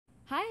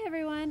Hi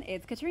everyone,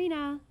 it's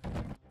Katrina.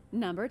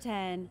 Number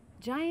 10.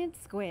 Giant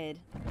Squid.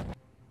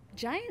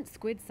 Giant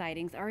squid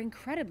sightings are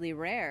incredibly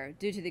rare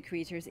due to the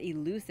creature's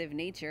elusive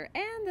nature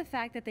and the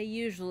fact that they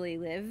usually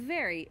live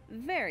very,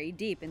 very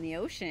deep in the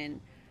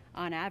ocean.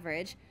 On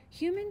average,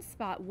 humans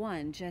spot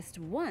one just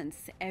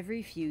once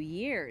every few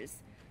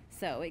years.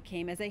 So it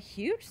came as a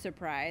huge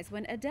surprise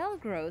when Adele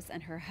Gross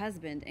and her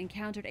husband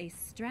encountered a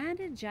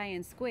stranded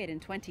giant squid in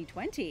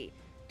 2020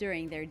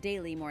 during their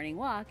daily morning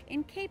walk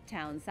in Cape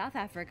Town, South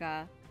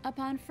Africa.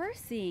 Upon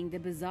first seeing the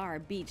bizarre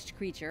beached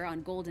creature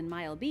on Golden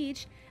Mile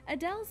Beach,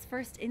 Adele's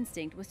first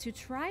instinct was to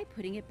try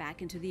putting it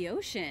back into the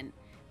ocean.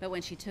 But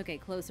when she took a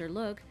closer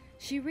look,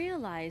 she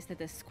realized that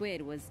the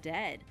squid was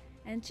dead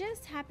and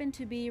just happened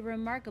to be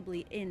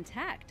remarkably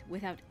intact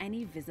without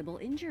any visible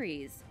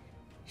injuries.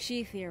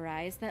 She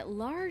theorized that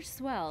large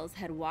swells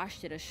had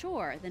washed it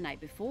ashore the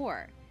night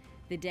before.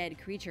 The dead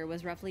creature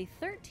was roughly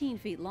 13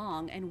 feet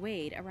long and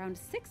weighed around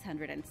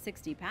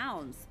 660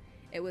 pounds.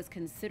 It was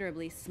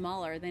considerably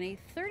smaller than a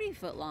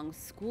 30-foot-long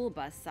school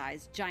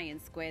bus-sized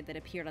giant squid that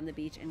appeared on the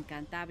beach in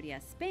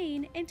Cantabria,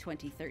 Spain in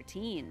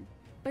 2013.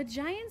 But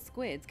giant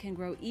squids can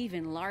grow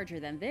even larger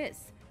than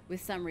this, with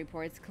some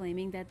reports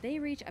claiming that they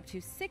reach up to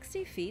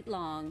 60 feet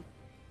long.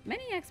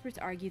 Many experts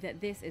argue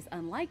that this is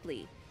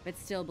unlikely, but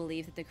still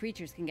believe that the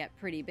creatures can get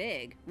pretty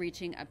big,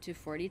 reaching up to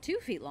 42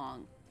 feet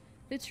long.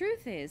 The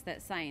truth is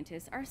that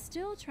scientists are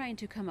still trying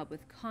to come up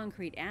with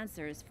concrete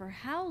answers for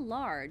how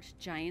large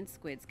giant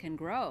squids can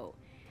grow.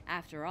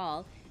 After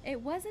all,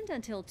 it wasn't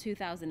until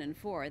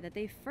 2004 that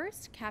they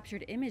first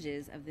captured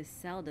images of this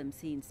seldom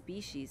seen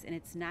species in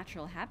its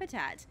natural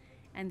habitat,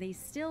 and they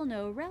still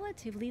know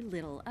relatively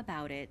little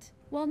about it.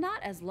 While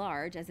not as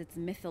large as its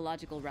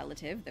mythological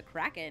relative, the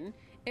kraken,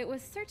 it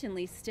was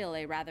certainly still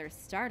a rather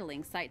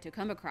startling sight to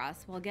come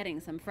across while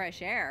getting some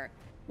fresh air.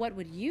 What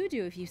would you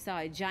do if you saw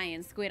a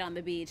giant squid on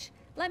the beach?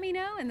 Let me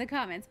know in the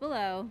comments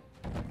below.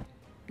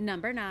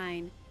 Number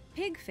 9.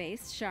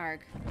 Pig-faced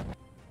shark.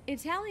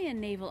 Italian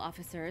naval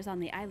officers on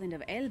the island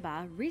of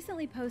Elba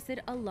recently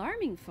posted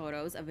alarming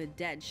photos of a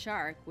dead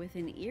shark with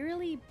an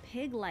eerily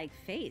pig-like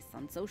face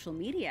on social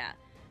media,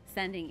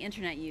 sending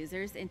internet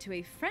users into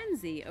a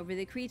frenzy over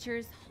the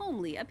creature's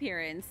homely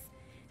appearance.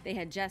 They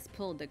had just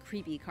pulled the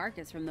creepy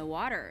carcass from the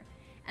water,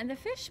 and the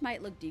fish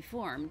might look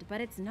deformed, but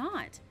it's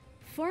not.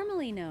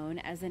 Formerly known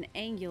as an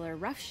angular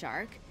rough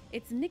shark,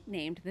 it's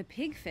nicknamed the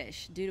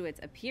pigfish due to its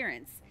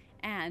appearance,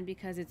 and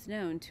because it's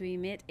known to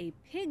emit a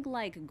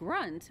pig-like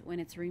grunt when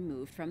it's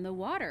removed from the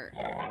water.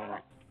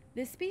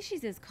 This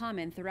species is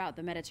common throughout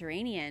the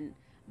Mediterranean,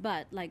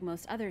 but like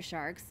most other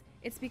sharks,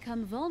 it's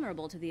become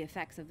vulnerable to the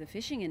effects of the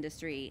fishing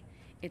industry.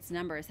 Its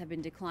numbers have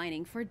been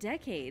declining for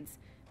decades,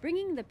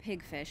 bringing the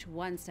pigfish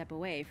one step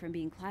away from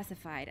being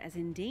classified as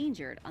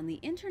endangered on the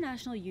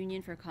International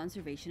Union for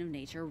Conservation of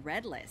Nature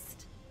Red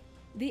List.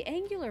 The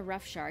angular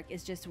rough shark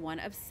is just one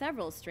of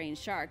several strange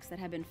sharks that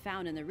have been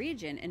found in the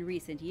region in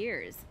recent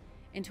years.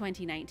 In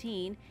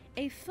 2019,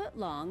 a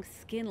foot-long,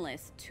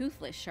 skinless,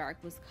 toothless shark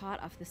was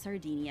caught off the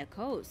Sardinia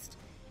coast.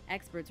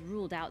 Experts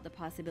ruled out the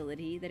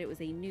possibility that it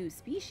was a new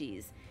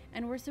species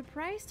and were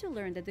surprised to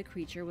learn that the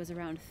creature was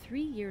around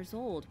 3 years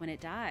old when it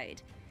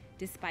died.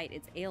 Despite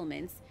its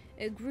ailments,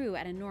 it grew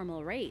at a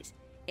normal rate,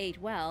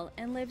 ate well,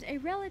 and lived a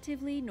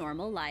relatively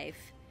normal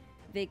life.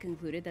 They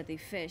concluded that the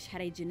fish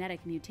had a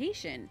genetic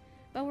mutation,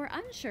 but were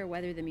unsure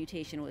whether the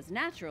mutation was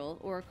natural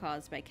or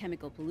caused by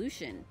chemical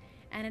pollution,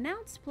 and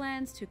announced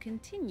plans to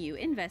continue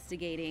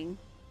investigating.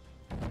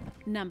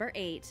 Number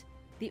 8.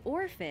 The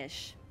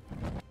oarfish.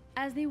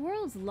 As the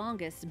world's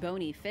longest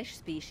bony fish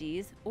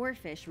species,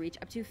 oarfish reach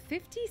up to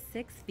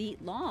 56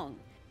 feet long.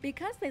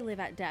 Because they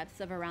live at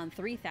depths of around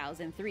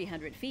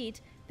 3,300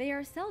 feet, they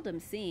are seldom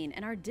seen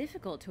and are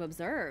difficult to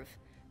observe.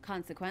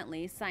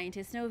 Consequently,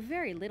 scientists know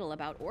very little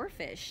about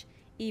oarfish,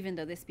 even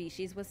though the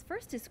species was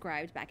first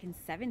described back in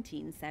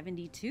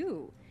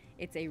 1772.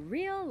 It's a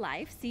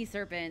real-life sea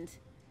serpent.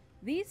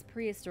 These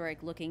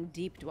prehistoric-looking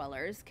deep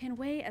dwellers can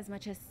weigh as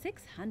much as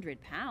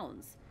 600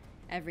 pounds.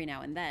 Every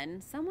now and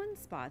then, someone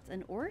spots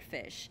an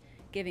oarfish,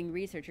 giving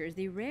researchers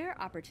the rare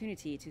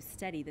opportunity to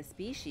study the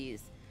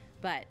species.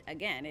 But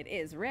again, it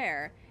is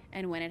rare,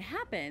 and when it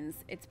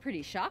happens, it's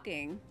pretty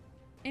shocking.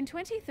 In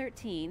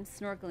 2013,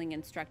 snorkeling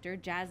instructor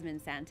Jasmine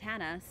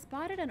Santana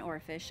spotted an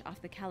oarfish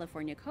off the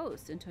California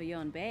coast in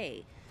Toyon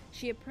Bay.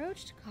 She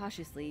approached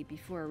cautiously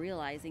before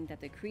realizing that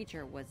the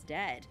creature was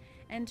dead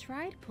and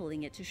tried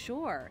pulling it to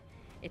shore.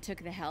 It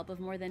took the help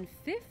of more than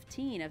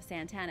 15 of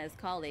Santana's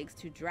colleagues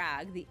to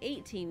drag the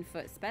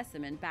 18-foot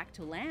specimen back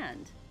to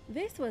land.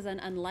 This was an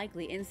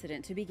unlikely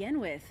incident to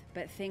begin with,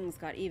 but things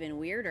got even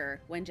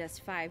weirder when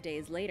just 5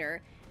 days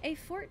later, a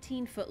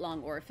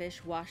 14-foot-long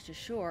oarfish washed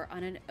ashore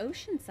on an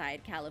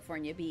oceanside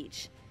California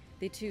beach.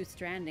 The two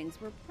strandings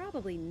were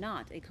probably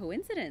not a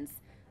coincidence,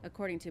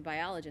 according to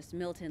biologist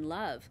Milton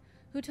Love,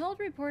 who told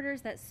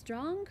reporters that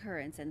strong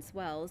currents and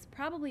swells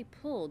probably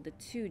pulled the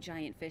two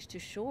giant fish to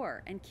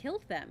shore and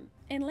killed them.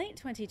 In late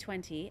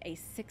 2020, a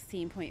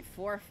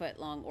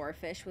 16.4-foot-long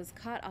oarfish was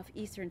caught off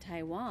eastern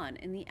Taiwan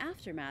in the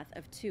aftermath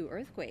of 2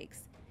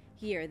 earthquakes.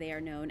 Here they are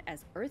known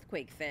as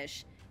earthquake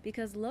fish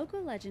because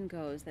local legend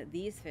goes that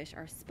these fish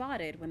are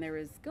spotted when there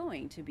is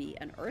going to be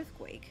an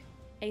earthquake.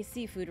 A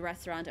seafood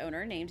restaurant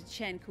owner named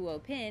Chen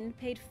Kuo-pin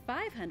paid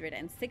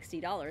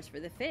 $560 for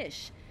the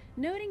fish,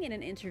 noting in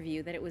an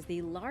interview that it was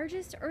the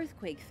largest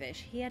earthquake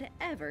fish he had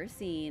ever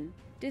seen.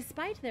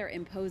 Despite their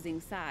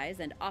imposing size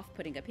and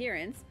off-putting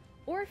appearance,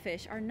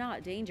 oarfish are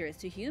not dangerous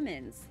to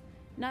humans.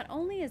 Not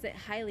only is it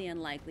highly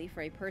unlikely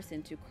for a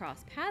person to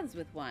cross paths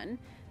with one,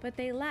 but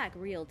they lack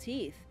real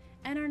teeth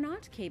and are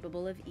not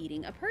capable of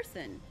eating a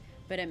person.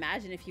 But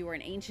imagine if you were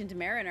an ancient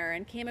mariner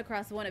and came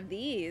across one of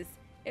these.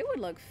 It would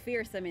look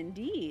fearsome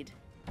indeed.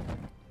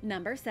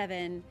 Number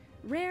 7.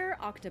 Rare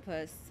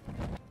octopus.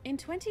 In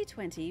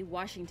 2020,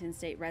 Washington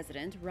State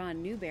resident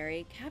Ron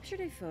Newberry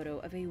captured a photo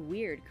of a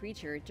weird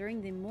creature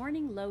during the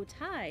morning low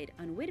tide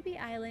on Whidbey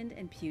Island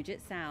and Puget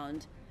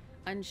Sound.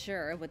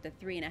 Unsure of what the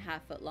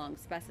 3.5-foot-long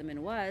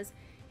specimen was,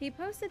 he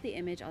posted the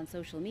image on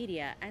social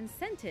media and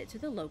sent it to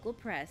the local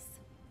press.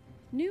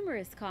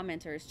 Numerous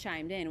commenters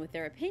chimed in with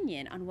their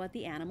opinion on what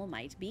the animal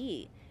might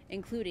be,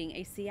 including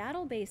a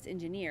Seattle-based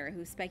engineer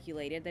who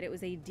speculated that it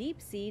was a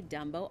deep-sea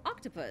Dumbo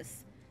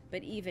octopus,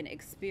 but even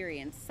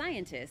experienced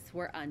scientists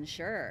were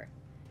unsure.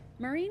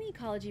 Marine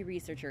ecology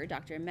researcher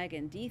Dr.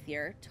 Megan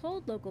Dethier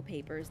told local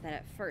papers that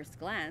at first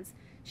glance,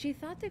 she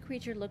thought the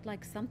creature looked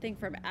like something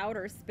from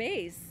outer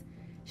space.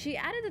 She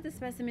added that the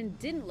specimen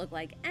didn't look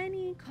like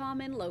any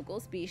common local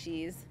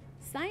species.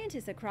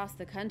 Scientists across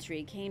the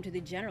country came to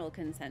the general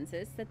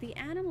consensus that the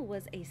animal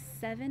was a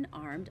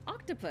 7-armed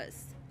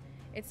octopus.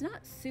 It's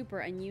not super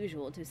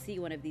unusual to see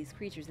one of these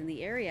creatures in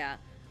the area,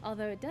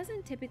 although it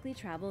doesn't typically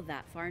travel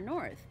that far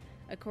north,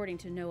 according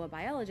to NOAA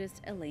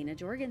biologist Elena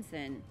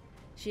Jorgensen.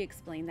 She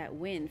explained that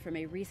wind from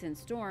a recent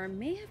storm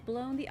may have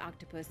blown the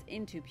octopus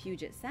into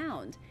Puget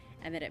Sound,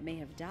 and that it may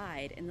have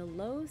died in the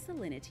low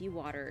salinity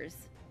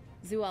waters.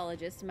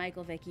 Zoologist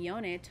Michael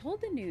Vecchione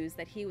told the news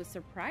that he was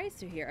surprised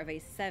to hear of a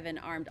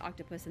 7-armed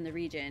octopus in the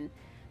region,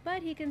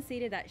 but he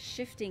conceded that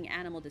shifting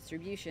animal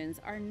distributions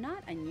are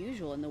not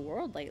unusual in the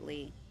world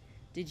lately.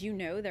 Did you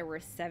know there were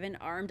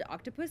 7-armed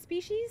octopus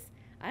species?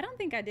 I don't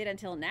think I did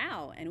until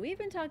now, and we've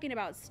been talking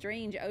about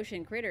strange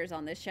ocean critters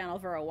on this channel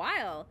for a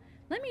while.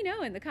 Let me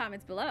know in the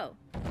comments below.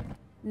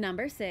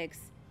 Number 6.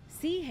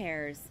 Sea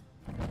hares.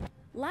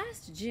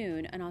 Last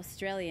June, an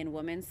Australian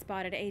woman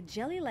spotted a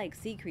jelly-like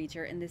sea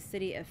creature in the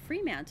city of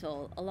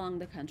Fremantle along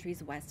the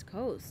country's west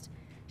coast.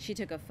 She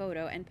took a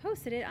photo and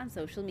posted it on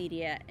social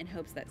media in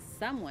hopes that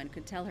someone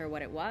could tell her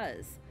what it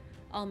was.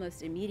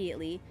 Almost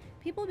immediately,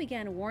 people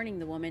began warning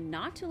the woman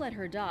not to let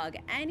her dog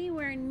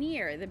anywhere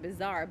near the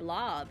bizarre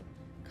blob.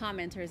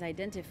 Commenters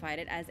identified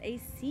it as a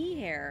sea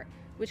hare,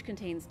 which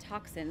contains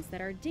toxins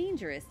that are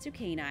dangerous to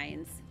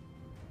canines.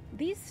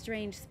 These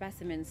strange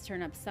specimens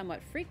turn up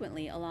somewhat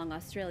frequently along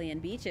Australian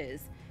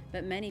beaches,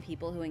 but many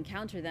people who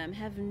encounter them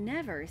have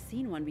never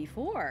seen one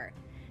before.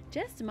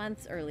 Just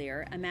months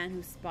earlier, a man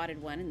who spotted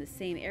one in the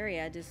same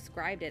area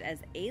described it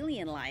as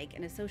alien-like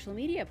in a social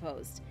media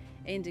post,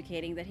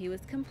 indicating that he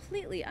was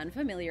completely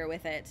unfamiliar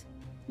with it.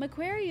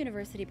 Macquarie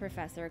University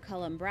professor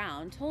Cullum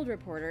Brown told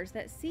reporters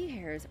that sea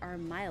hares are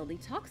mildly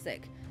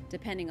toxic,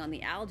 depending on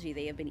the algae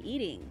they have been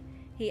eating.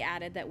 He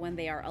added that when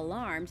they are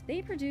alarmed,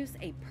 they produce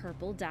a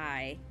purple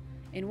dye.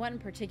 In one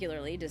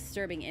particularly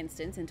disturbing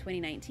instance in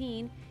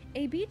 2019,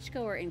 a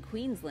beachgoer in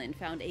Queensland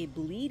found a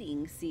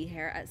bleeding sea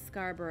hare at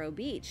Scarborough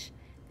Beach.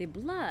 The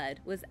blood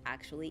was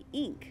actually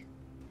ink.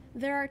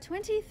 There are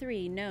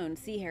 23 known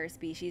sea hare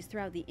species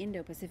throughout the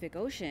Indo-Pacific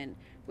Ocean,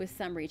 with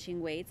some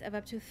reaching weights of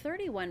up to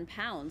 31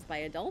 pounds by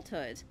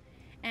adulthood.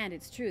 And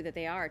it's true that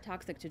they are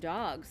toxic to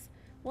dogs.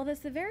 While the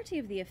severity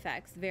of the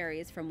effects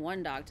varies from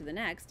one dog to the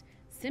next,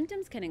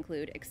 symptoms can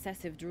include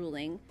excessive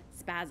drooling,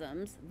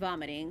 spasms,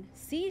 vomiting,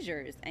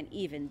 seizures, and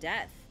even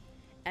death.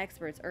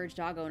 Experts urge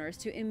dog owners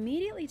to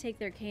immediately take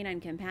their canine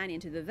companion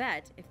to the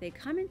vet if they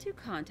come into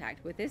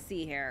contact with a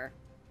sea hare.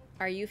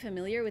 Are you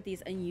familiar with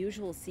these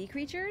unusual sea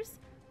creatures?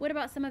 What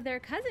about some of their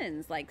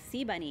cousins, like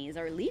sea bunnies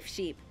or leaf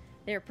sheep?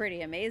 They're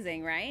pretty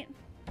amazing, right?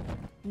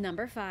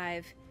 Number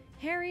 5.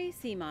 Hairy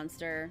sea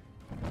monster.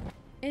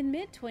 In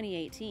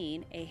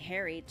mid-2018, a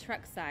hairy,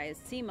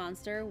 truck-sized sea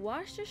monster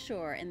washed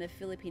ashore in the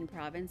Philippine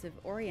province of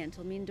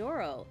Oriental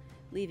Mindoro,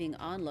 leaving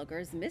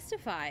onlookers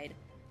mystified.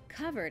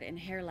 Covered in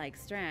hair-like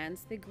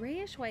strands, the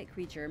grayish-white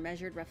creature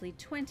measured roughly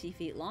 20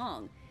 feet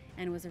long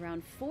and was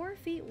around 4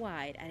 feet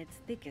wide at its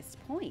thickest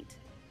point.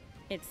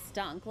 It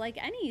stunk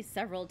like any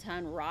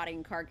several-ton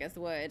rotting carcass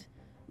would.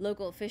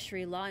 Local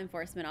fishery law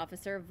enforcement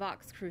officer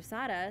Vox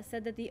Cruzada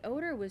said that the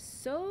odor was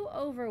so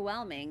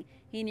overwhelming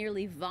he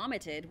nearly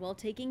vomited while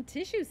taking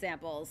tissue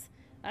samples.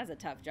 That's a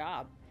tough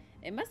job.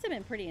 It must have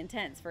been pretty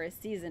intense for a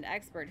seasoned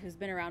expert who's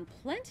been around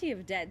plenty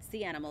of dead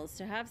sea animals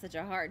to have such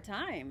a hard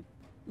time.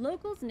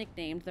 Locals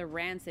nicknamed the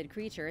rancid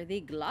creature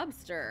the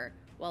globster,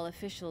 while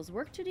officials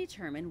worked to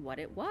determine what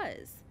it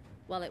was.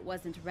 While it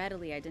wasn't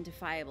readily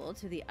identifiable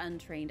to the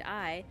untrained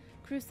eye,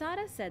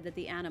 Cruzada said that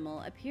the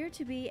animal appeared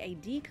to be a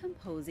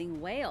decomposing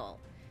whale.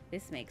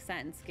 This makes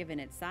sense given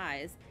its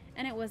size,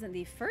 and it wasn't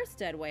the first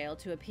dead whale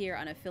to appear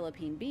on a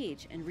Philippine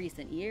beach in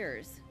recent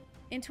years.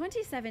 In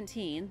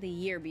 2017, the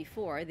year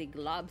before the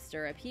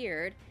globster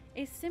appeared,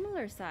 a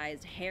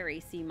similar-sized hairy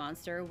sea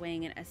monster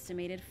weighing an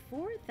estimated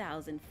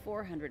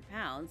 4,400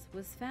 pounds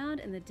was found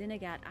in the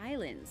Dinagat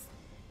Islands.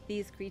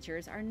 These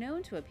creatures are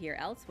known to appear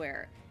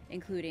elsewhere,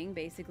 including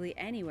basically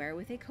anywhere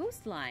with a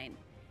coastline.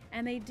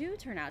 And they do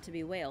turn out to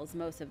be whales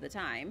most of the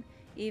time,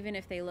 even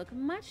if they look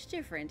much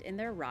different in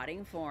their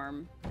rotting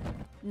form.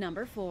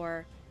 Number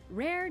 4.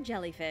 Rare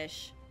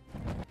jellyfish.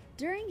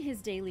 During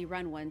his daily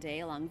run one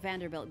day along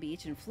Vanderbilt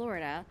Beach in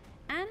Florida,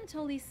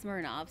 Anatoly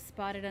Smirnov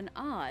spotted an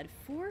odd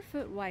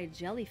 4-foot-wide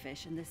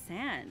jellyfish in the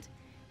sand.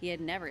 He had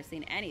never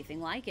seen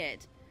anything like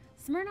it.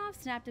 Smirnov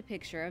snapped a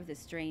picture of the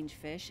strange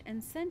fish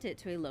and sent it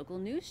to a local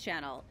news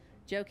channel,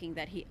 joking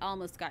that he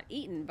almost got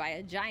eaten by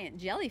a giant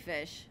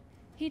jellyfish.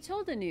 He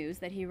told the news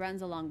that he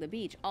runs along the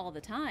beach all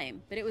the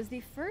time, but it was the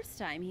first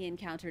time he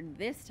encountered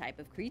this type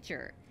of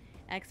creature.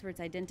 Experts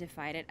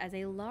identified it as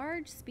a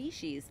large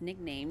species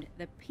nicknamed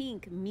the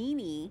pink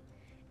meanie.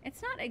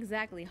 It's not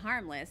exactly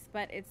harmless,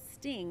 but its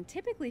sting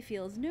typically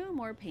feels no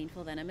more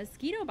painful than a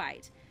mosquito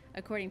bite,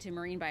 according to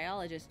marine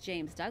biologist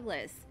James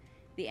Douglas.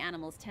 The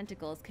animal's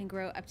tentacles can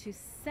grow up to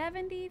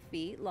 70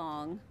 feet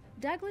long.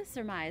 Douglas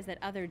surmised that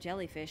other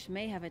jellyfish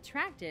may have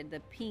attracted the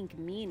pink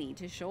meanie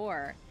to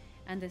shore.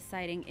 And the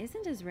sighting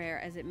isn't as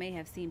rare as it may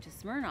have seemed to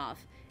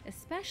Smirnov,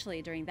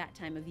 especially during that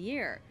time of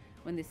year,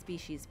 when the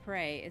species'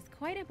 prey is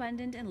quite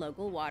abundant in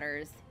local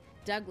waters.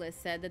 Douglas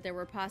said that there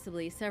were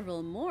possibly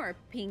several more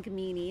pink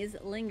meanies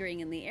lingering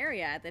in the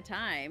area at the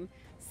time,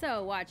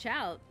 so watch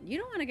out, you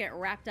don't want to get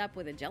wrapped up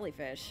with a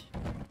jellyfish.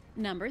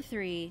 Number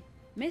 3.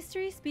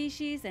 Mystery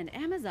species and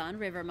Amazon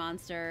river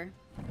monster.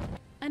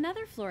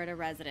 Another Florida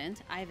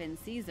resident, Ivan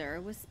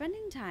Caesar, was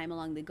spending time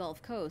along the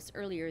Gulf Coast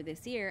earlier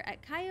this year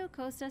at Cayo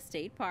Costa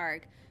State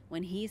Park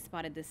when he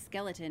spotted the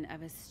skeleton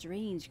of a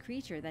strange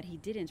creature that he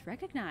didn't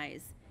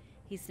recognize.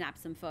 He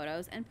snapped some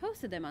photos and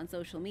posted them on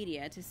social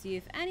media to see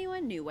if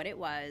anyone knew what it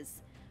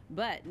was.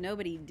 But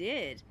nobody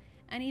did,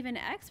 and even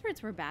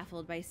experts were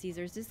baffled by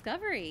Caesar's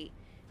discovery.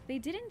 They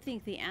didn't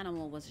think the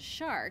animal was a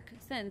shark,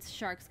 since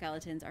shark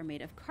skeletons are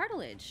made of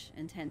cartilage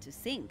and tend to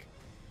sink.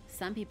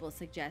 Some people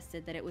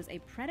suggested that it was a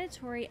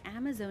predatory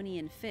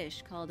Amazonian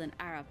fish called an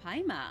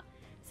arapaima,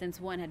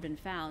 since one had been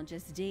found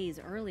just days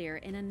earlier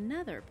in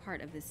another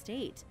part of the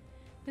state.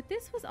 But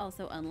this was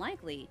also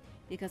unlikely,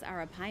 because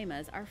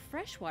arapaimas are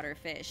freshwater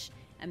fish,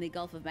 and the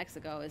Gulf of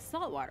Mexico is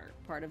saltwater,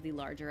 part of the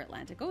larger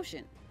Atlantic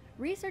Ocean.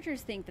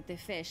 Researchers think that the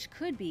fish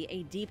could be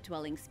a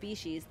deep-dwelling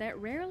species that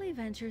rarely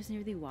ventures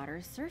near the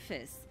water's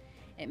surface.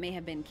 It may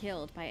have been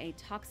killed by a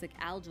toxic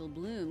algal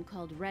bloom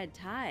called red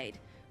tide,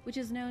 which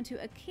is known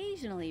to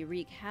occasionally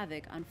wreak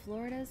havoc on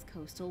Florida's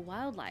coastal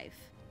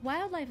wildlife.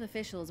 Wildlife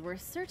officials were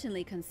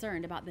certainly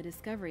concerned about the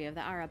discovery of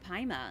the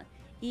arapaima,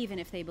 even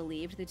if they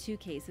believed the two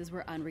cases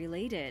were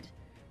unrelated.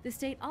 The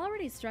state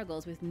already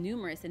struggles with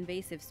numerous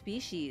invasive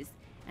species,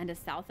 and a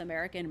South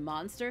American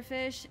monster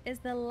fish is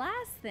the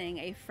last thing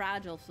a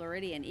fragile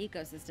Floridian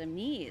ecosystem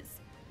needs.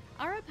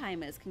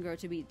 Arapaimas can grow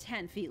to be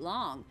 10 feet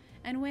long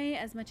and weigh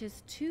as much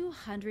as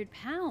 200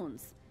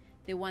 pounds.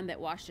 The one that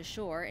washed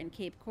ashore in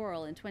Cape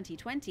Coral in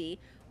 2020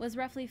 was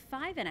roughly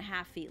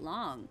 5.5 feet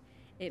long.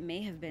 It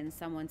may have been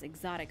someone's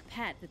exotic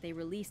pet that they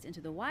released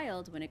into the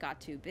wild when it got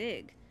too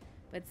big.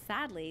 But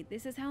sadly,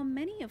 this is how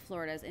many of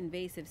Florida's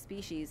invasive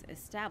species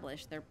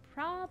establish their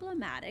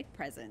problematic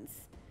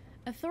presence.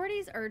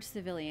 Authorities urged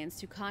civilians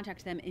to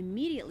contact them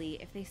immediately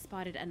if they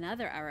spotted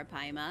another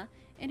arapaima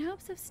in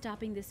hopes of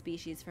stopping the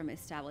species from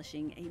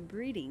establishing a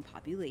breeding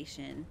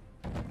population.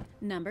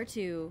 Number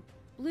 2.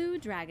 Blue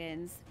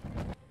dragons.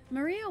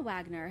 Maria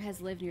Wagner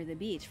has lived near the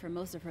beach for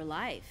most of her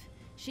life.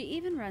 She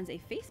even runs a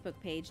Facebook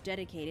page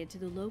dedicated to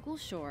the local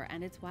shore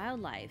and its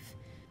wildlife.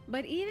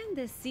 But even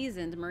this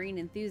seasoned marine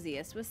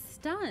enthusiast was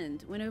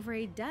stunned when over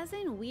a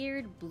dozen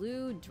weird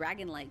blue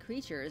dragon-like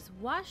creatures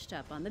washed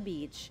up on the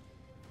beach.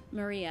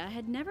 Maria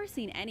had never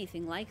seen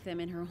anything like them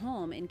in her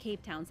home in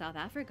Cape Town, South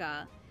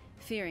Africa.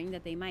 Fearing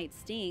that they might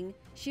sting,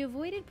 she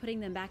avoided putting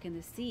them back in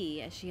the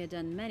sea as she had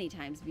done many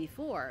times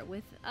before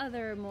with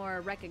other,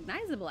 more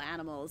recognizable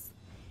animals.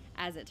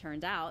 As it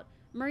turned out,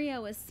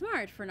 Maria was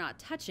smart for not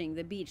touching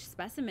the beach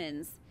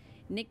specimens.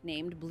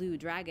 Nicknamed blue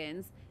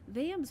dragons,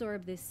 they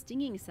absorb the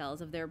stinging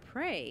cells of their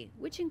prey,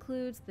 which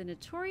includes the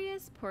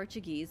notorious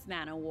Portuguese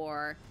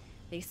man-o'-war.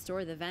 They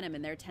store the venom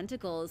in their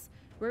tentacles,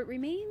 where it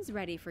remains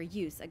ready for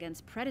use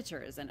against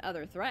predators and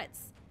other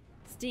threats.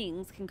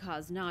 Stings can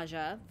cause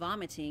nausea,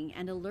 vomiting,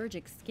 and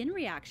allergic skin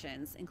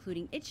reactions,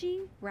 including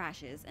itching,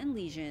 rashes, and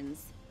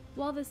lesions.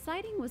 While the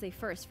sighting was a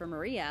first for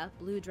Maria,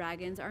 blue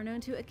dragons are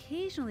known to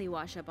occasionally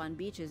wash up on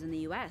beaches in the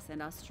US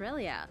and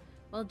Australia,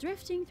 while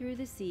drifting through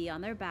the sea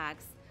on their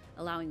backs,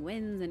 allowing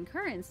winds and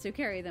currents to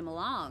carry them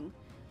along.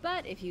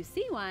 But if you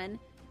see one,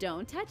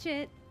 don't touch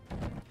it.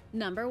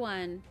 Number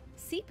 1.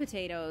 Sea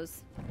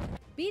potatoes.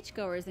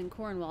 Beachgoers in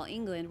Cornwall,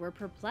 England were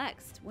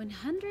perplexed when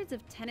hundreds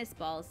of tennis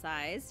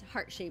ball-sized,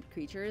 heart-shaped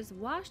creatures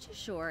washed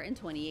ashore in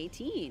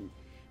 2018.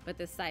 But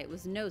the sight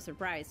was no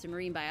surprise to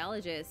marine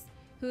biologists,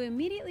 who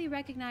immediately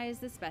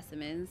recognized the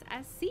specimens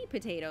as sea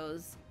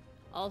potatoes.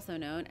 Also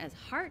known as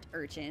heart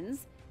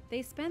urchins,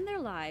 they spend their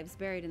lives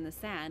buried in the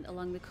sand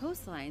along the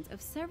coastlines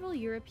of several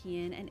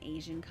European and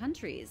Asian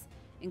countries,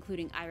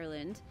 including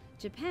Ireland,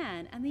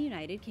 Japan, and the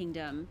United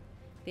Kingdom.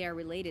 They are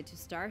related to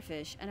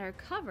starfish and are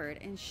covered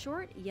in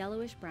short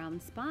yellowish-brown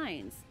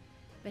spines.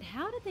 But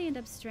how did they end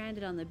up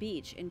stranded on the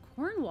beach in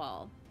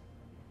Cornwall?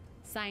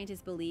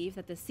 Scientists believe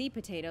that the sea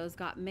potatoes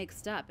got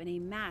mixed up in a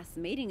mass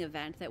mating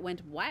event that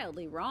went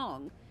wildly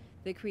wrong.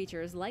 The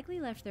creatures likely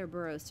left their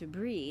burrows to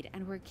breed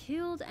and were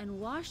killed and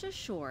washed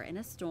ashore in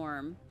a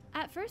storm.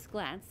 At first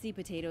glance, sea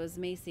potatoes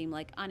may seem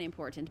like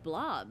unimportant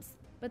blobs,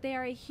 but they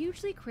are a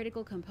hugely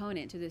critical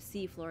component to the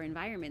seafloor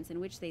environments in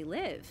which they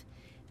live.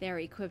 They are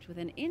equipped with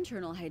an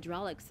internal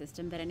hydraulic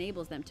system that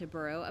enables them to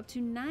burrow up to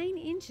 9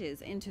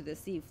 inches into the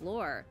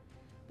seafloor.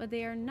 But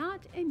they are not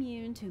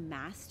immune to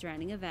mass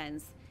stranding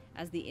events,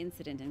 as the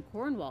incident in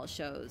Cornwall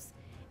shows.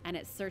 And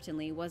it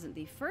certainly wasn't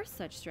the first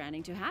such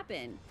stranding to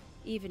happen,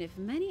 even if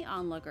many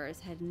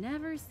onlookers had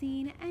never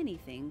seen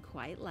anything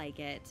quite like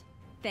it.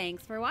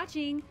 Thanks for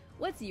watching!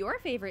 What's your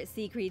favorite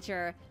sea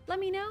creature? Let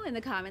me know in the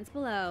comments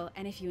below.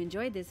 And if you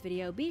enjoyed this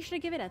video, be sure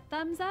to give it a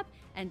thumbs up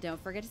and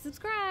don't forget to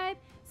subscribe.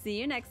 See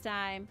you next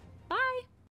time!